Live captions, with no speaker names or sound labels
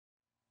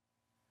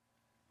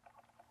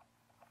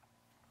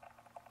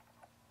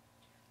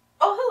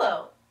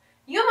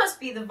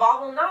be the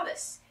Volvelle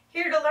novice,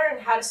 here to learn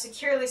how to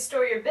securely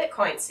store your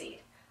Bitcoin seed.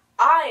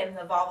 I am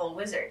the Volvelle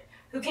Wizard,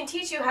 who can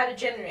teach you how to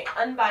generate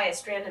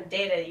unbiased random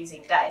data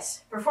using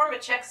dice, perform a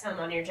checksum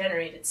on your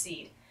generated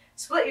seed,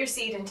 split your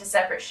seed into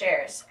separate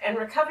shares, and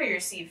recover your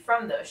seed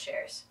from those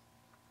shares.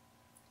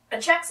 A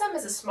checksum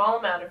is a small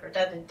amount of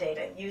redundant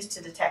data used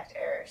to detect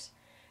errors.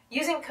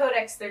 Using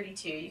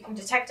Codex32, you can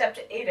detect up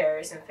to 8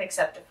 errors and fix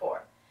up to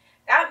 4.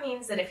 That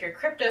means that if your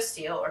crypto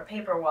seal or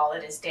paper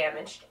wallet is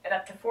damaged and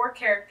up to 4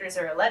 characters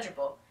are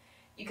illegible,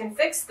 you can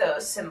fix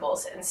those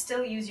symbols and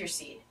still use your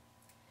seed.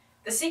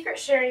 The secret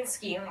sharing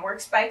scheme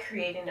works by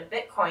creating a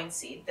Bitcoin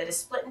seed that is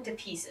split into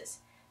pieces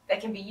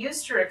that can be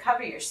used to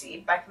recover your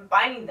seed by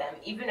combining them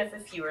even if a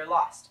few are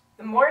lost.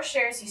 The more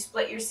shares you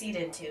split your seed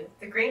into,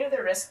 the greater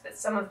the risk that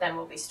some of them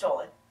will be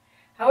stolen.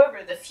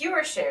 However, the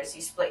fewer shares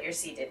you split your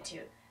seed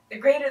into, the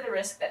greater the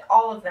risk that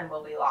all of them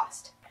will be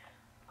lost.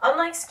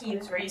 Unlike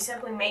schemes where you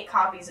simply make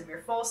copies of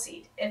your full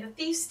seed, if a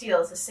thief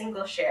steals a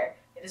single share,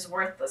 it is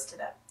worthless to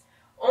them.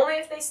 Only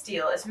if they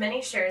steal as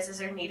many shares as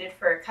are needed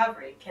for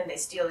recovery can they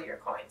steal your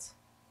coins.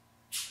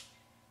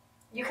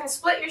 You can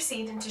split your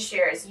seed into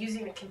shares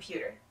using a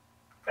computer,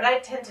 but I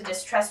tend to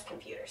distrust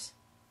computers.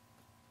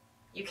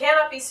 You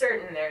cannot be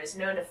certain there is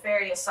no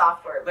nefarious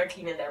software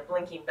lurking in their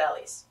blinking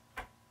bellies.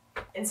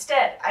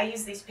 Instead, I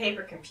use these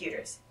paper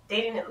computers,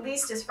 dating at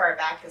least as far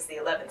back as the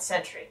 11th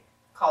century,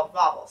 called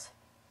volvelles.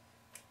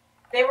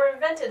 They were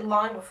invented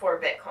long before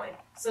Bitcoin,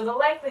 so the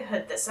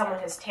likelihood that someone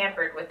has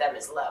tampered with them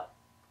is low.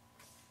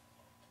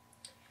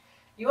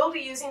 You will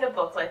be using a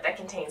booklet that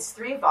contains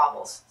 3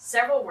 volvelles,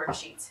 several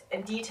worksheets,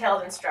 and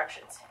detailed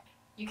instructions.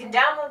 You can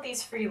download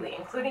these freely,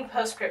 including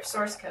PostScript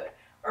source code,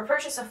 or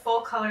purchase a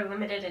full-color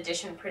limited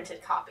edition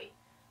printed copy.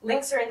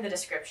 Links are in the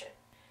description.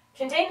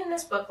 Contained in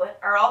this booklet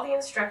are all the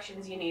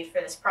instructions you need for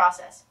this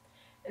process.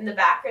 In the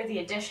back are the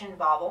addition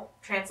volvelle,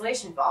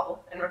 translation volvelle,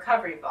 and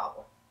recovery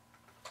volvelle.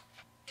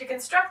 To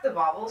construct the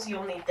volvelles,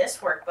 you'll need this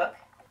workbook,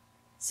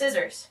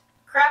 scissors,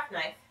 craft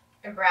knife,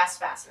 and brass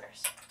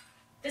fasteners.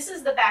 This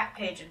is the back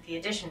page of the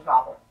addition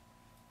volvelle.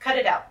 Cut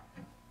it out.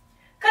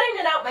 Cutting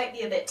it out might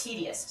be a bit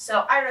tedious,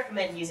 so I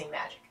recommend using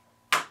magic.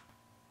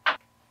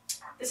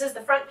 This is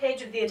the front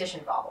page of the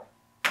addition volvelle.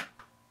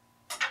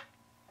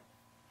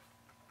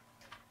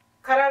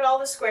 Cut out all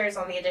the squares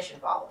on the addition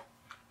volvelle.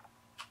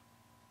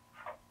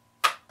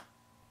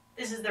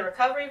 This is the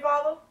recovery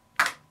volvelle.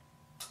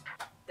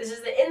 This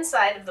is the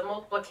inside of the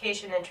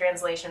multiplication and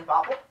translation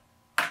volvelle.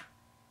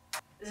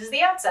 This is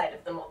the outside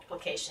of the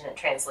multiplication and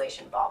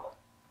translation volvelle.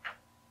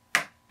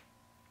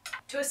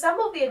 To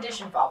assemble the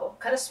addition volvelle,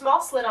 cut a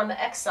small slit on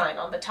the X sign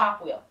on the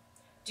top wheel.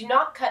 Do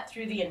not cut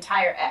through the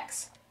entire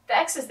X. The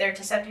X is there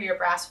to center your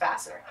brass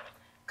fastener.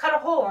 Cut a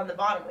hole on the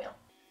bottom wheel.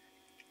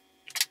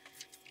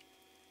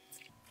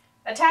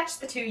 Attach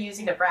the two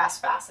using a brass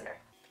fastener.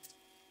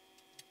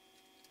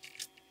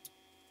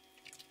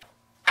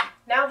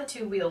 Now the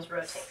 2 wheels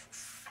rotate.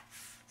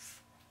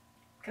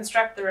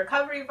 Construct the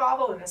recovery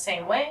volvelle in the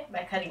same way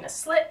by cutting a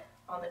slit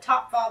on the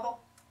top volvelle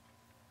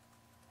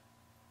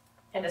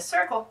and a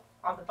circle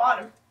on the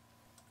bottom,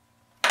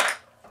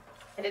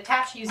 and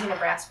attach using a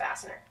brass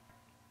fastener.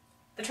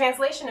 The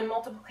translation and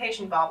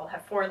multiplication volvelle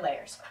have 4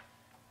 layers.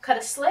 Cut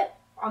a slit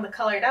on the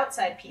colored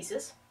outside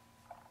pieces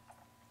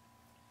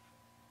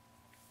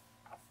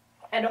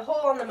and a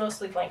hole on the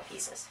mostly blank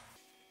pieces.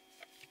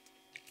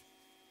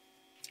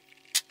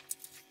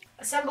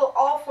 Assemble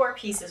all 4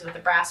 pieces with a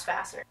brass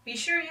fastener. Be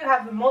sure you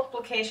have the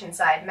multiplication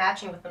side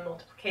matching with the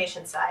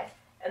multiplication side,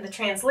 and the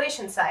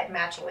translation side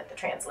matching with the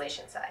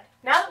translation side.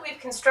 Now that we've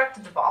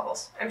constructed the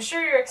volvelles, I'm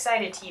sure you're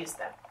excited to use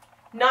them.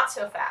 Not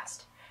so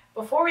fast.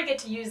 Before we get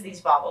to use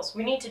these volvelles,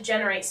 we need to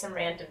generate some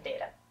random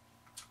data.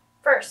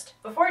 First,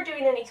 before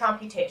doing any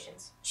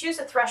computations, choose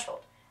a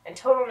threshold and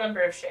total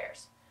number of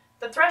shares.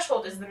 The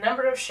threshold is the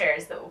number of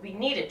shares that will be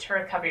needed to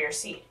recover your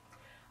seed.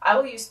 I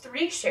will use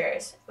 3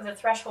 shares with a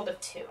threshold of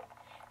 2.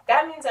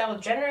 That means I will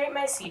generate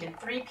my seed in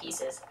 3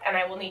 pieces, and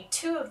I will need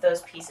 2 of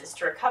those pieces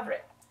to recover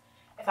it.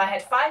 If I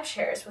had 5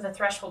 shares with a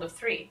threshold of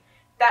 3,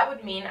 that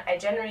would mean I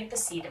generate the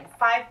seed in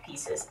 5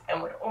 pieces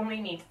and would only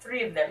need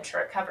 3 of them to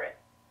recover it.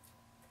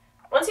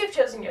 Once you've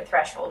chosen your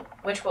threshold,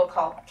 which we'll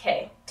call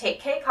K, take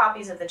K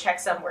copies of the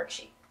checksum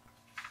worksheet.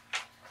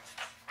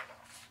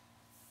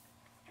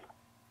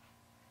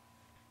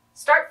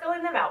 Start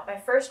filling them out by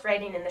first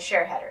writing in the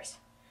share headers.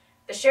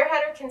 The share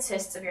header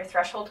consists of your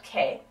threshold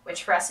K,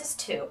 which for us is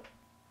 2,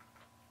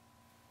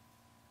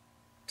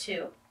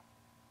 2,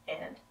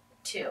 and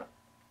 2,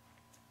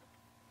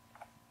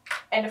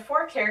 and a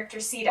 4-character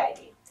seed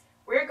ID.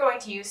 We're going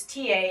to use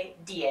TA,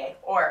 DA,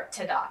 or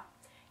TADA.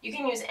 You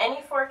can use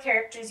any 4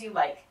 characters you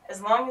like,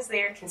 as long as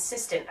they are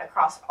consistent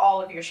across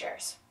all of your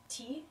shares.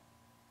 T,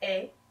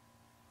 A,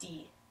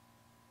 D,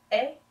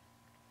 A,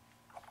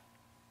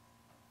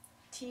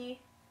 T,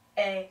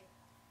 A,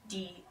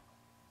 D,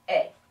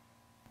 A.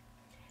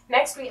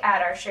 Next, we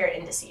add our share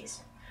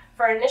indices.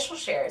 For our initial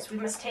shares, we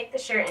must take the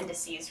share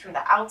indices from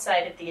the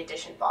outside of the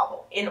addition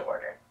volvelle in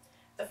order.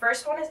 The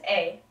first one is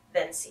A,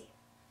 then C.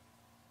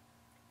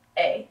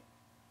 A,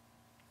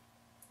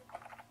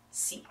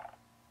 C,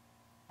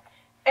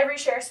 Every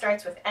share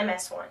starts with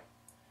MS1,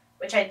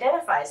 which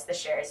identifies the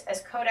shares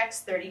as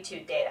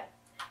Codex32 data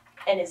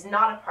and is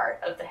not a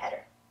part of the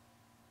header.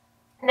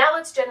 Now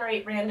let's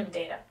generate random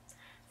data.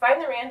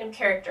 Find the random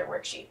character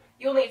worksheet.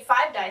 You'll need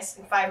 5 dice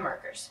and 5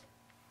 markers.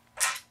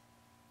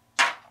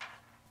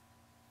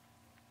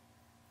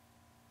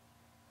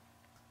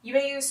 You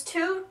may use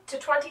 2 to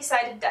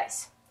 20-sided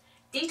dice.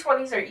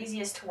 D20s are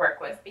easiest to work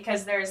with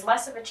because there is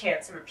less of a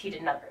chance of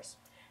repeated numbers.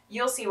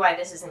 You'll see why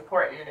this is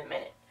important in a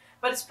minute.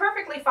 But it's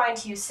perfectly fine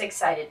to use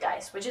 6-sided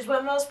dice, which is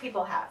what most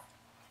people have.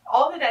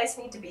 All the dice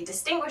need to be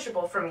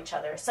distinguishable from each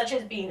other, such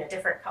as being a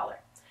different color.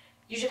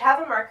 You should have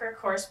a marker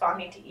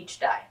corresponding to each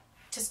die.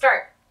 To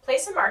start,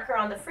 place a marker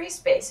on the free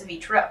space of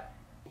each row.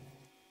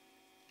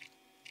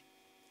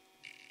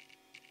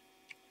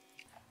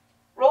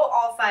 Roll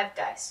all 5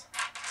 dice.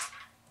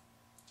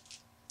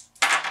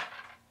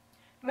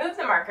 Move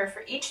the marker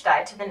for each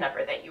die to the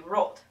number that you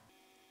rolled.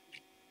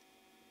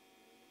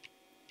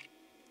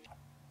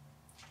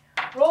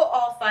 Roll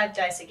all 5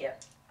 dice again.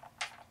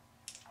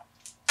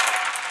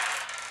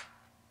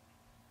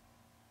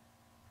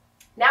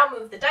 Now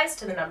move the dice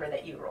to the number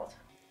that you rolled.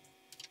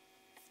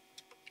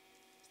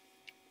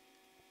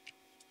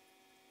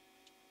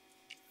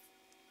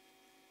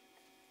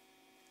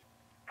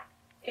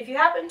 If you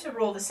happen to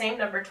roll the same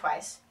number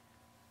twice,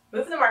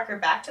 move the marker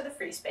back to the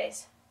free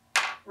space,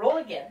 roll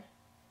again,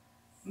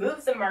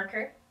 move the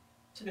marker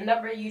to the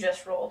number you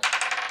just rolled,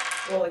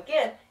 roll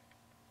again,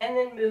 and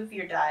then move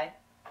your die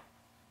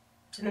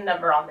to the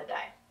number on the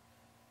die.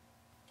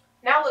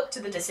 Now look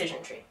to the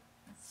decision tree.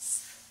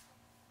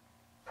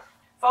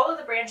 Follow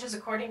the branches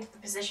according to the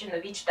position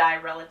of each die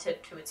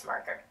relative to its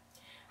marker.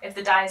 If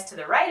the die is to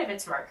the right of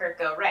its marker,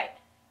 go right.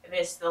 If it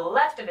is to the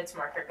left of its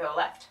marker, go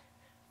left.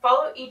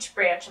 Follow each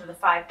branch of the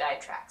 5 die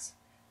tracks.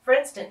 For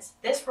instance,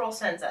 this roll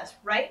sends us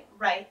right,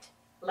 right,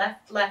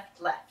 left, left,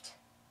 left.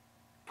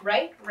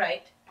 Right,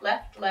 right,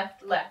 left,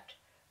 left, left,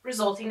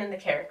 resulting in the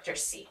character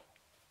C.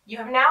 You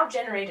have now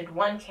generated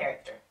 1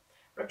 character.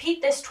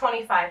 Repeat this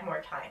 25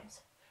 more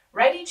times.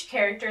 Write each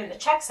character in the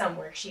checksum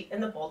worksheet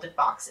in the bolded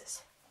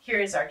boxes. Here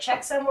is our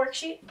checksum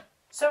worksheet,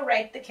 so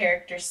write the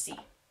character C.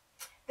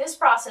 This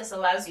process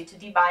allows you to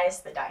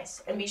debias the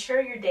dice and be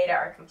sure your data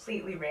are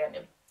completely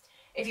random.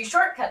 If you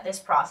shortcut this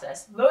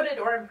process, loaded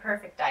or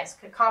imperfect dice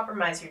could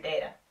compromise your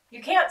data.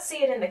 You can't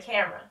see it in the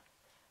camera,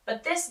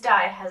 but this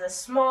die has a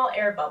small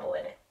air bubble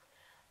in it.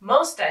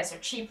 Most dice are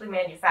cheaply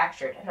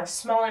manufactured and have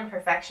small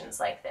imperfections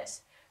like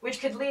this, which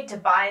could lead to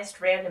biased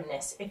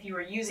randomness if you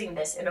were using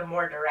this in a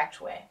more direct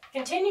way.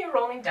 Continue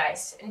rolling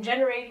dice and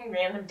generating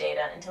random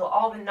data until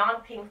all the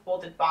non-pink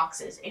bolded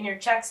boxes in your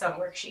checksum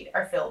worksheet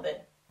are filled in.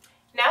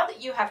 Now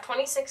that you have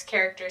 26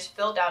 characters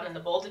filled out in the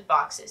bolded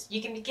boxes,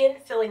 you can begin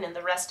filling in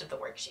the rest of the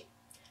worksheet.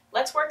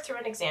 Let's work through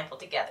an example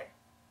together.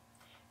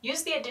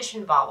 Use the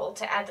addition volvelle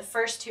to add the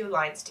first 2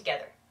 lines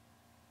together.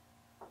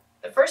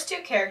 The first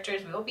 2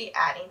 characters we will be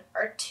adding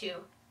are 2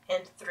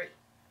 and 3.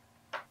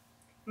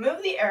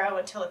 Move the arrow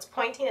until it's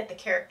pointing at the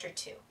character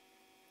 2.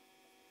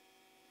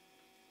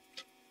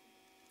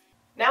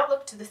 Now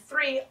look to the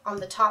 3 on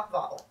the top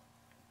volvelle.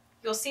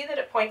 You'll see that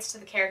it points to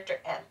the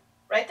character M.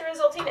 Write the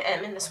resulting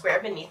M in the square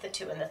beneath the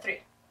 2 and the 3.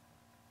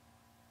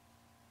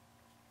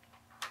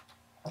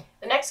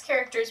 The next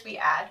characters we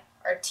add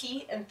are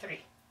T and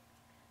 3.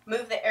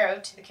 Move the arrow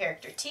to the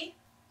character T,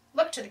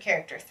 look to the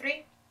character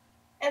 3,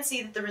 and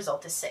see that the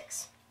result is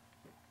 6.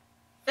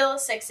 Fill a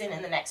 6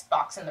 in the next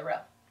box in the row.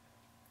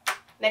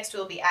 Next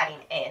we'll be adding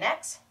A and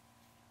X.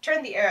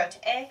 Turn the arrow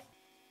to A,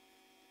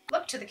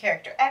 look to the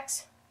character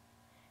X,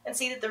 and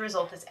see that the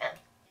result is M.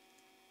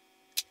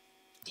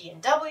 D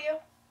and W,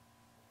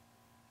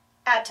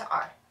 add to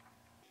R.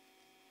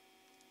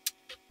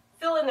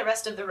 Fill in the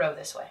rest of the row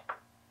this way.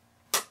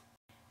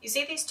 You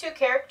see these 2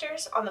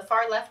 characters on the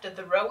far left of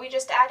the row we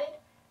just added,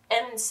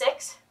 M and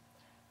 6?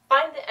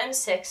 Find the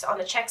M6 on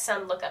the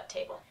checksum lookup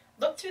table.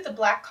 Look through the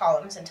black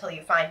columns until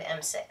you find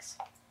M6.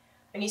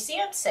 When you see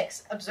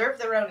M6, observe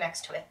the row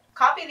next to it.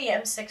 Copy the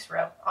M6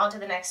 row onto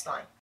the next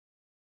line.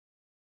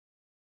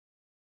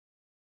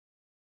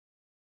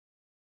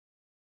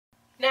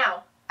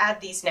 Now,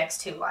 add these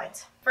next 2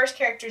 lines. First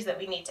characters that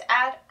we need to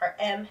add are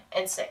M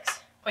and 6.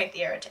 Point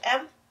the arrow to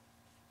M,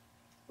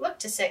 look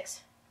to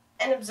 6,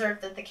 and observe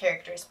that the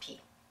character is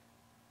P.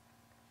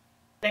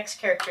 Next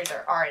characters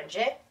are R and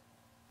J.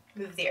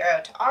 Move the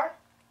arrow to R,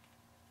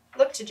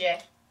 look to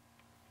J,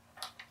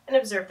 and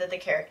observe that the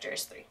character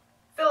is 3.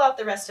 Fill out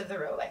the rest of the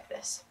row like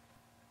this.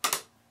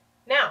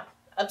 Now,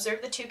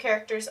 observe the 2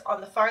 characters on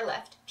the far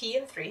left, P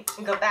and 3,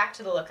 and go back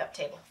to the lookup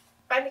table.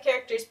 Find the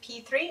characters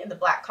P3 in the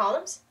black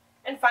columns,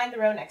 and find the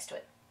row next to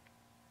it.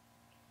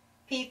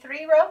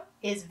 P3 row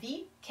is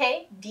V,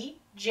 K, D,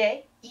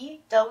 J, E,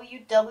 W,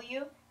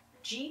 W,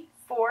 G,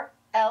 4,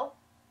 L,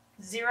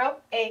 0,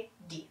 A,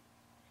 D.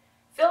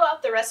 Fill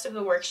out the rest of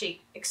the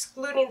worksheet,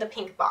 excluding the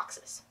pink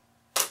boxes.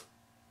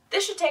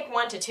 This should take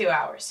 1 to 2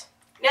 hours.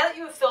 Now that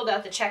you have filled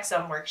out the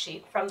checksum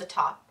worksheet from the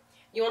top,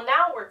 you will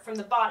now work from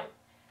the bottom.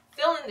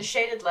 Fill in the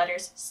shaded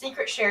letters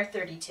Secret Share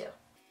 32.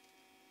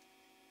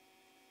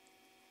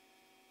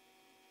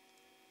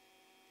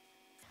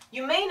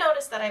 You may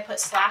notice that I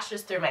put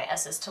slashes through my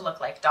S's to look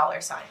like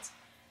dollar signs.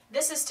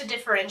 This is to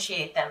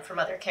differentiate them from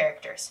other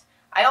characters.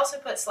 I also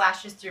put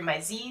slashes through my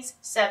Z's,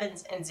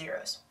 7s, and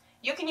 0s.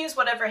 You can use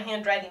whatever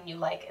handwriting you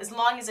like as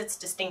long as it's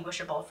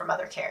distinguishable from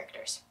other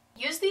characters.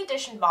 Use the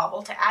addition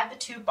vowel to add the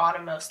two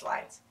bottommost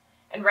lines,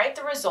 and write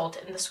the result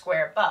in the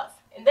square above.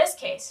 In this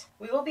case,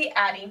 we will be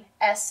adding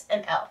S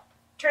and L.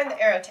 Turn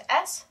the arrow to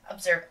S,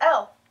 observe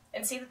L,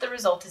 and see that the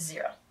result is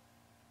 0.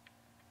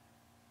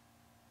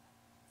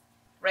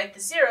 Write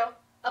the 0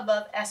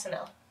 above S and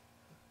L.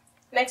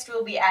 Next we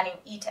will be adding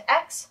E to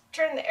X,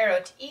 turn the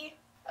arrow to E,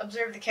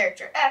 observe the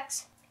character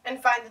X,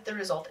 and find that the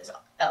result is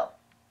L.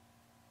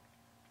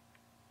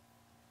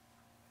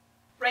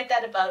 Write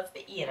that above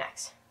the E and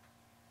X.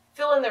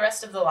 Fill in the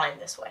rest of the line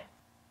this way.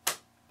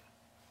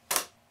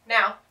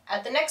 Now,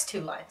 add the next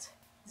two lines,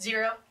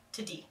 0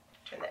 to D.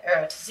 Turn the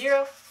arrow to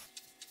 0,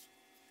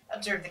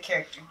 observe the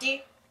character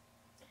D,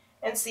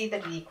 and see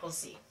that it equals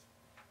Z.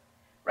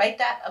 Write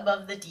that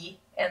above the D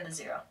and the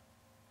 0.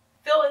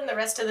 Fill in the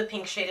rest of the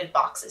pink shaded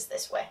boxes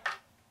this way.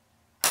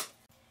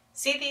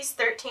 See these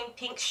 13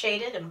 pink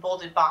shaded and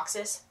bolded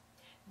boxes?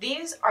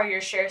 These are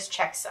your share's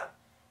checksum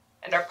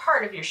and are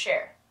part of your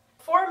share.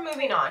 Before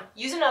moving on,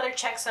 use another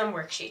checksum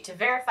worksheet to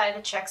verify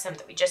the checksum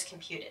that we just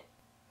computed.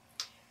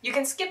 You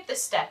can skip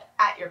this step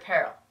at your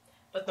peril,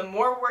 but the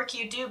more work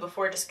you do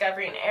before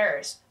discovering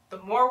errors, the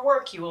more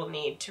work you will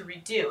need to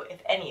redo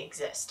if any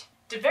exist.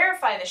 To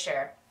verify the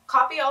share,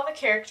 copy all the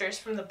characters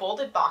from the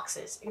bolded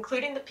boxes,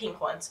 including the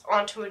pink ones,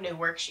 onto a new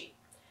worksheet.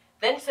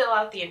 Then fill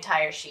out the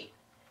entire sheet.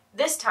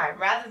 This time,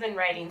 rather than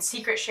writing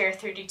secret share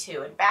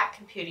 32 and back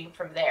computing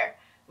from there,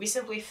 we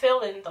simply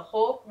fill in the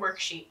whole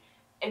worksheet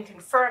and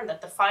confirm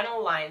that the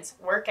final lines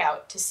work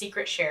out to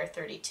secret share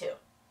 32.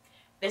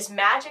 This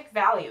magic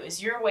value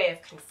is your way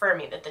of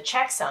confirming that the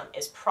checksum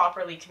is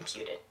properly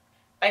computed.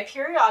 By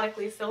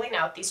periodically filling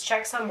out these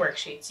checksum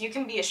worksheets, you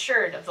can be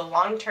assured of the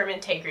long-term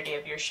integrity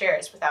of your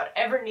shares without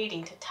ever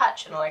needing to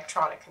touch an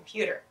electronic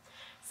computer.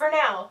 For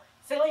now,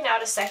 filling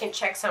out a second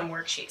checksum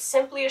worksheet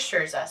simply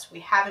assures us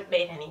we haven't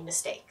made any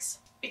mistakes.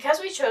 Because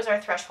we chose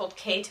our threshold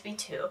K to be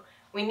 2,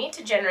 we need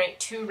to generate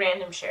 2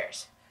 random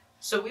shares.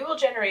 So we will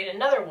generate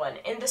another one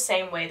in the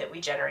same way that we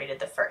generated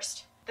the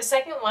first. The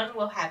second one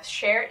will have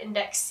share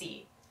index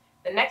C,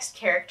 the next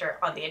character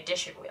on the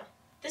addition wheel.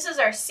 This is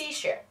our C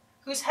share,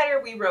 whose header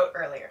we wrote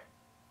earlier.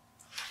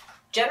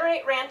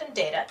 Generate random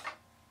data,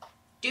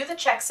 do the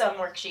checksum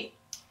worksheet,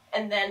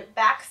 and then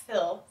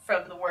backfill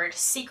from the word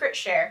secret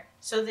share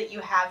so that you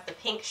have the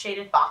pink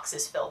shaded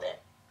boxes filled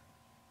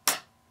in.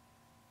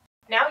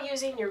 Now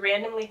using your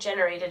randomly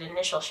generated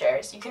initial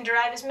shares, you can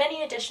derive as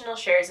many additional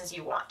shares as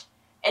you want.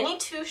 Any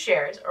 2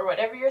 shares, or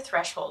whatever your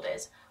threshold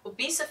is, will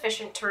be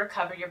sufficient to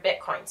recover your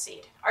Bitcoin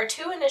seed. Our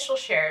 2 initial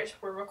shares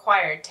were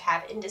required to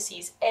have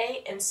indices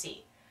A and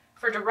C.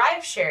 For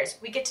derived shares,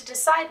 we get to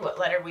decide what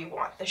letter we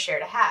want the share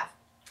to have.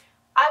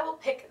 I will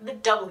pick the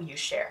W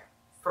share,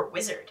 for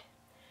wizard.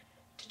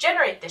 To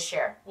generate this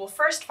share, we'll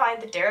first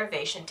find the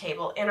derivation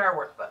table in our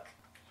workbook.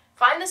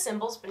 Find the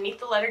symbols beneath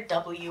the letter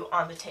W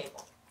on the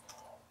table.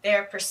 They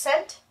are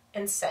percent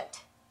and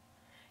cent.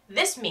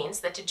 This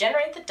means that to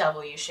generate the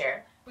W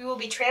share, we will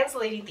be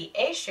translating the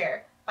A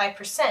share by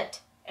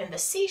percent and the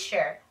C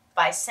share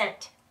by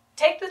cent.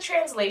 Take the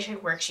translation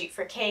worksheet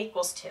for K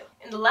equals 2.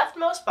 In the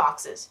leftmost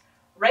boxes,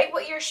 write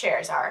what your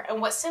shares are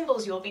and what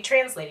symbols you will be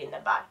translating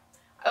them by.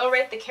 I will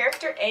write the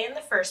character A in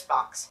the first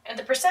box and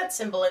the percent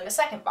symbol in the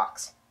second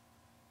box.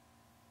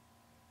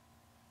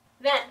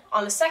 Then,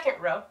 on the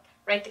second row,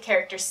 write the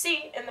character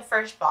C in the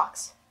first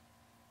box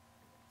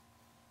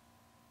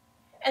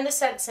and the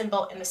cent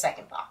symbol in the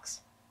second box.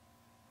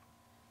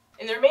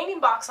 In the remaining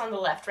box on the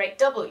left, write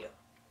W,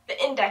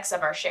 the index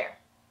of our share.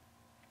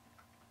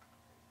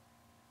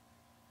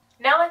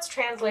 Now let's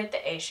translate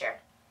the A share.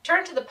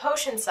 Turn to the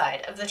potion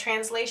side of the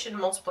translation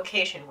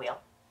multiplication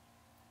wheel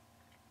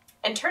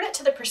and turn it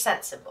to the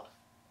percent symbol.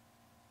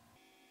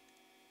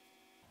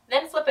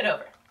 Then flip it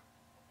over.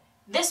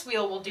 This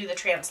wheel will do the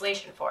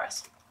translation for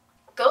us.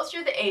 Go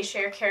through the A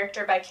share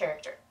character by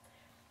character.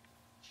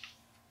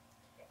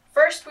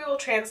 First, we will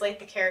translate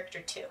the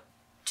character 2.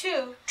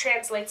 2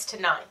 translates to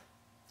 9.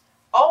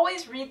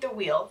 Always read the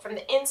wheel from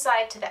the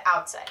inside to the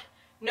outside.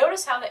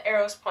 Notice how the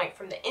arrows point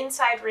from the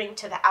inside ring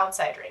to the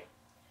outside ring.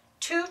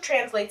 2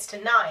 translates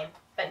to 9,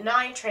 but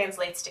 9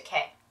 translates to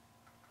K.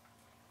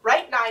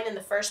 Write 9 in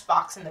the first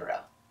box in the row.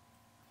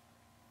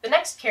 The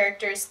next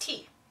character is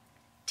T.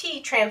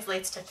 T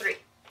translates to 3.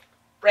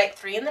 Write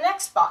 3 in the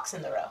next box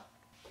in the row.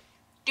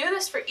 Do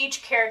this for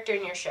each character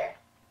in your share.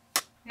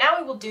 Now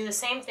we will do the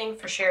same thing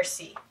for share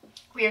C.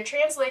 We are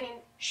translating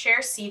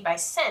share C by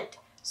cent,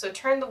 so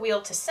turn the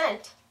wheel to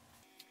cent,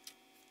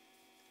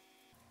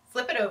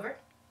 flip it over,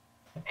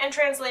 and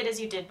translate as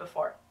you did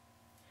before.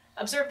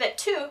 Observe that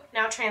 2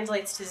 now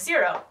translates to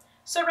 0,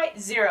 so write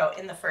 0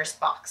 in the first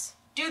box.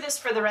 Do this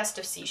for the rest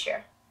of C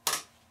share.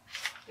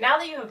 Now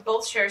that you have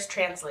both shares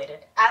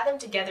translated, add them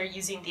together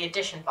using the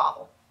addition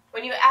vowel.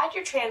 When you add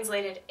your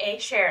translated A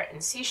share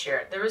and C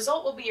share, the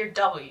result will be your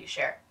W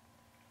share.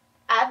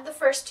 Add the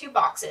first two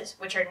boxes,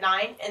 which are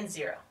 9 and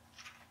 0.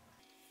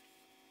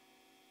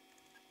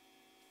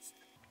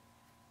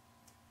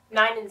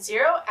 9 and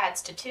 0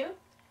 adds to 2,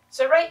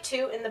 so write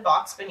 2 in the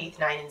box beneath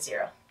 9 and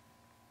 0.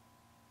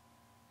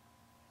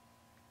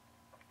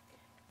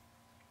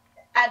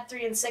 Add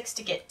 3 and 6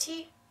 to get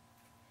T.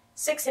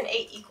 6 and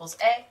 8 equals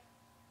A.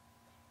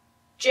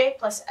 J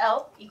plus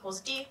L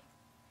equals D.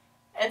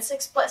 And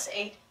 6 plus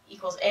 8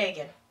 equals A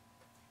again.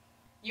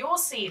 You will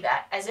see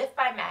that, as if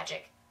by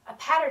magic, a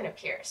pattern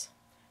appears.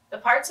 The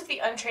parts of the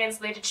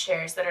untranslated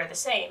shares that are the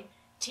same,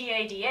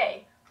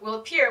 TADA, will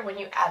appear when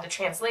you add the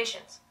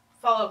translations,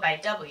 followed by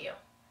W.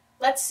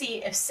 Let's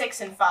see if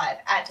 6 and 5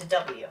 add to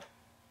W.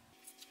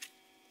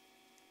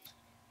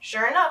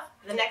 Sure enough,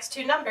 the next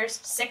two numbers,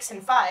 6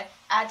 and 5,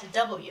 add to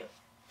W,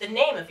 the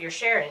name of your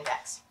share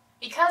index.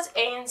 Because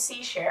A and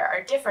C share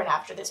are different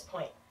after this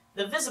point,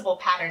 the visible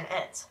pattern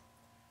ends.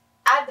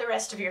 Add the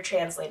rest of your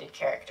translated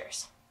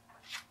characters.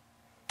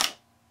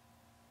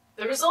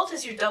 The result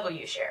is your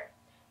W share.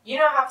 You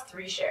now have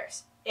 3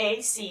 shares,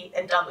 A, C,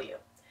 and W.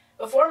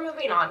 Before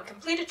moving on,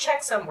 complete a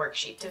checksum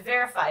worksheet to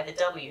verify the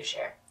W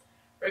share.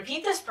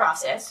 Repeat this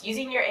process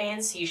using your A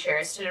and C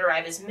shares to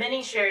derive as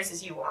many shares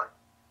as you want.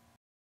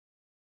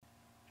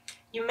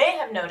 You may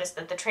have noticed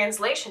that the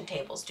translation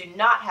tables do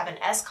not have an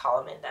S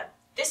column in them.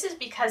 This is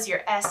because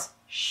your S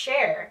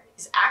share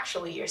is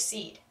actually your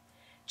seed.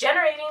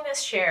 Generating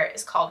this share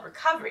is called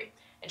recovery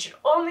and should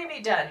only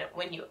be done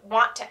when you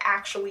want to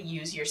actually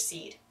use your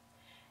seed.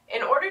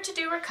 In order to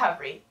do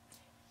recovery,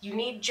 you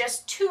need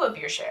just 2 of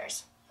your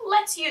shares.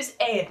 Let's use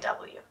A and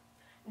W.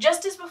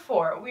 Just as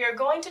before, we are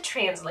going to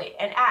translate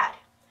and add.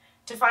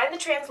 To find the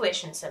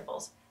translation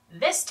symbols,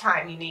 this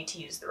time you need to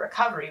use the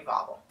recovery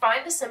volvelle.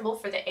 Find the symbol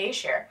for the A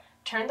share,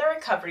 turn the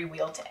recovery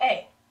wheel to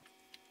A.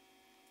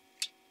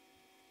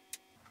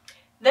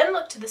 Then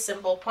look to the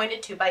symbol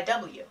pointed to by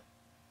W,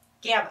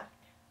 gamma.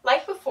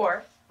 Like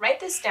before, write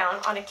this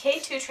down on a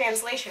K2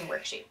 translation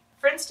worksheet.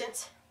 For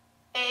instance,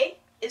 A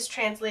is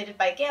translated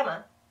by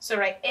gamma, so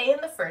write A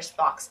in the first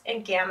box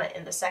and gamma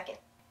in the second.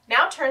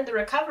 Now turn the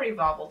recovery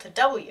volvelle to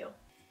W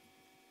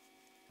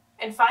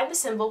and find the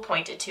symbol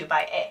pointed to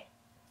by A,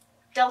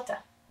 delta.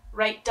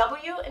 Write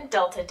W and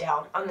delta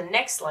down on the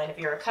next line of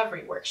your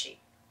recovery worksheet.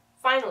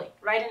 Finally,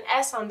 write an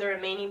S on the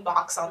remaining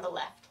box on the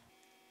left.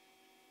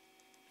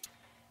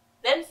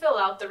 Then fill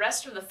out the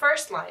rest of the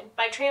first line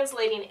by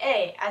translating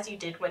A as you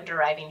did when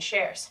deriving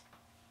shares.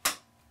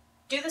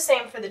 Do the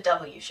same for the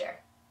W share.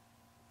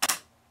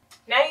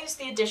 Now use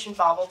the addition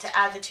volvelle to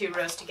add the 2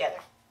 rows together.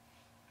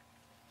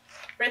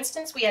 For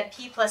instance, we had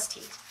P plus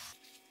T.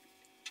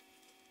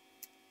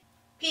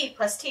 P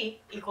plus T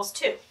equals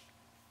 2.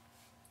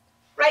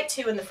 Write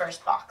 2 in the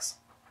first box.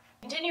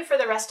 Continue for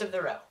the rest of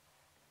the row.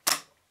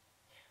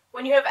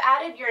 When you have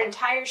added your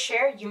entire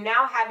share, you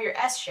now have your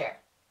S share.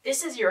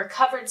 This is your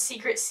recovered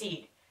secret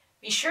seed.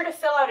 Be sure to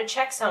fill out a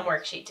checksum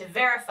worksheet to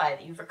verify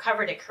that you've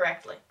recovered it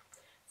correctly.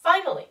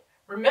 Finally,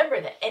 remember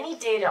that any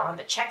data on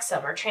the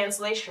checksum or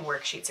translation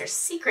worksheets are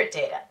secret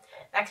data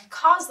that could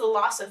cause the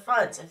loss of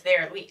funds if they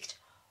are leaked.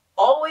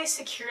 Always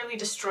securely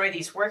destroy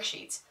these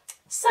worksheets,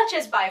 such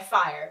as by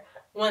fire,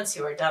 once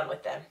you are done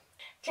with them.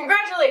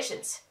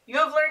 Congratulations! You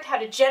have learned how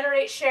to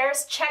generate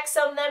shares,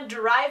 checksum them,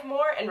 derive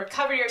more, and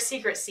recover your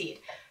secret seed.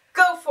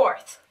 Go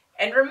forth!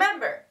 And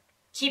remember,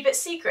 keep it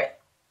secret.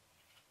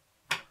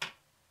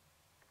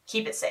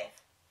 Keep it safe.